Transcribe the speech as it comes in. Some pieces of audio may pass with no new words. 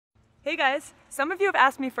Hey guys, some of you have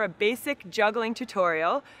asked me for a basic juggling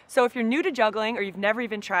tutorial. So if you're new to juggling or you've never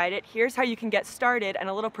even tried it, here's how you can get started and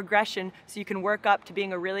a little progression so you can work up to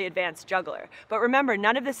being a really advanced juggler. But remember,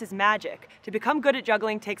 none of this is magic. To become good at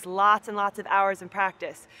juggling takes lots and lots of hours and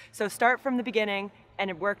practice. So start from the beginning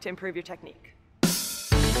and work to improve your technique.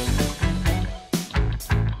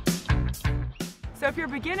 So if you're a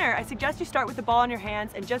beginner, I suggest you start with the ball in your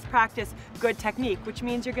hands and just practice good technique, which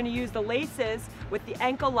means you're going to use the laces with the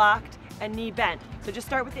ankle locked and knee bent. So just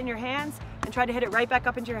start within your hands and try to hit it right back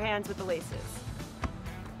up into your hands with the laces.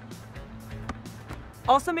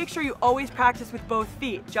 Also make sure you always practice with both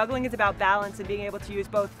feet. Juggling is about balance and being able to use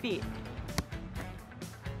both feet.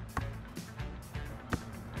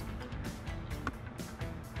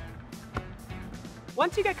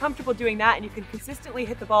 Once you get comfortable doing that and you can consistently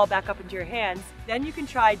hit the ball back up into your hands, then you can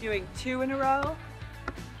try doing 2 in a row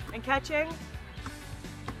and catching,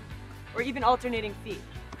 or even alternating feet.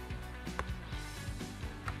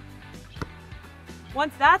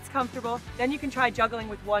 Once that's comfortable, then you can try juggling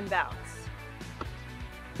with 1 bounce.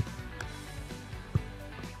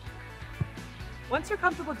 Once you're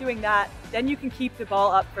comfortable doing that, then you can keep the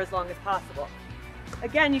ball up for as long as possible.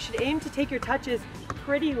 Again, you should aim to take your touches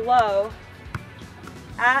pretty low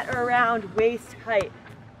at or around waist height.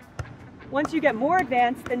 Once you get more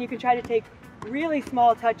advanced, then you can try to take really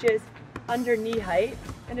small touches under knee height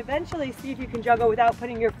and eventually see if you can juggle without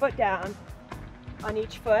putting your foot down on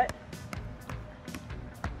each foot.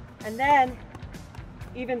 And then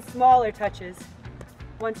even smaller touches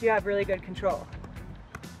once you have really good control.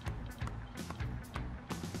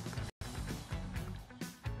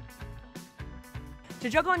 To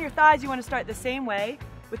juggle on your thighs, you want to start the same way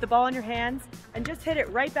with the ball in your hands and just hit it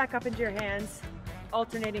right back up into your hands,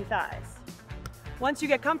 alternating thighs. Once you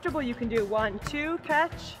get comfortable, you can do 1, 2,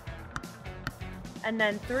 catch, and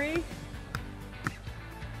then 3,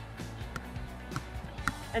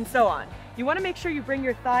 and so on. You want to make sure you bring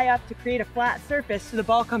your thigh up to create a flat surface so the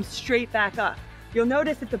ball comes straight back up. You'll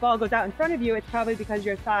notice if the ball goes out in front of you, it's probably because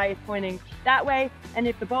your thigh is pointing that way, and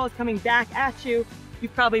if the ball is coming back at you,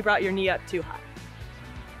 you've probably brought your knee up too high.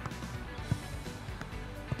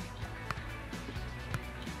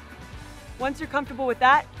 Once you're comfortable with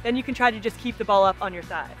that, then you can try to just keep the ball up on your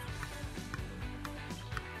thighs.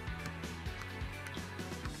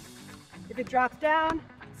 If it drops down,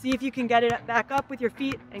 see if you can get it back up with your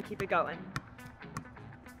feet and keep it going.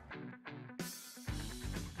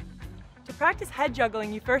 To practice head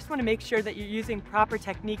juggling, you first want to make sure that you're using proper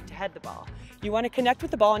technique to head the ball. You want to connect with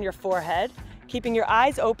the ball on your forehead, keeping your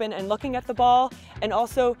eyes open and looking at the ball, and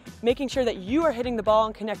also making sure that you are hitting the ball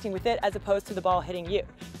and connecting with it as opposed to the ball hitting you.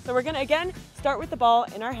 So we're going to again start with the ball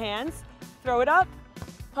in our hands, throw it up,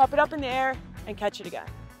 pop it up in the air, and catch it again.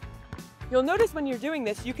 You'll notice when you're doing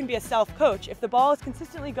this, you can be a self-coach. If the ball is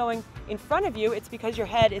consistently going in front of you, it's because your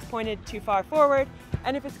head is pointed too far forward,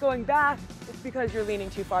 and if it's going back, it's because you're leaning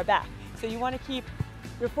too far back. So you want to keep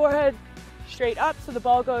your forehead straight up so the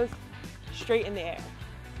ball goes straight in the air.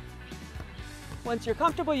 Once you're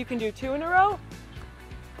comfortable, you can do 2 in a row,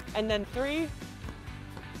 and then 3,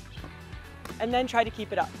 and then try to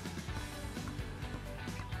keep it up.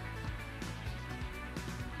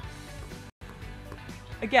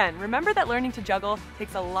 Again, remember that learning to juggle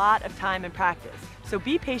takes a lot of time and practice, so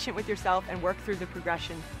be patient with yourself and work through the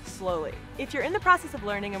progression slowly. If you're in the process of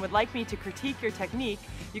learning and would like me to critique your technique,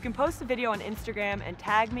 you can post a video on Instagram and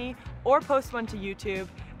tag me, or post one to YouTube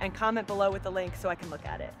and comment below with the link so I can look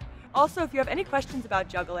at it. Also, if you have any questions about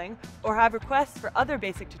juggling or have requests for other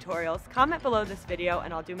basic tutorials, comment below this video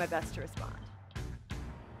and I'll do my best to respond.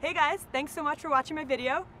 Hey guys, thanks so much for watching my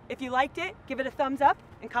video. If you liked it, give it a thumbs up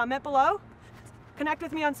and comment below. Connect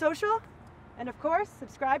with me on social, and of course,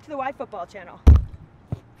 subscribe to the Y Football channel.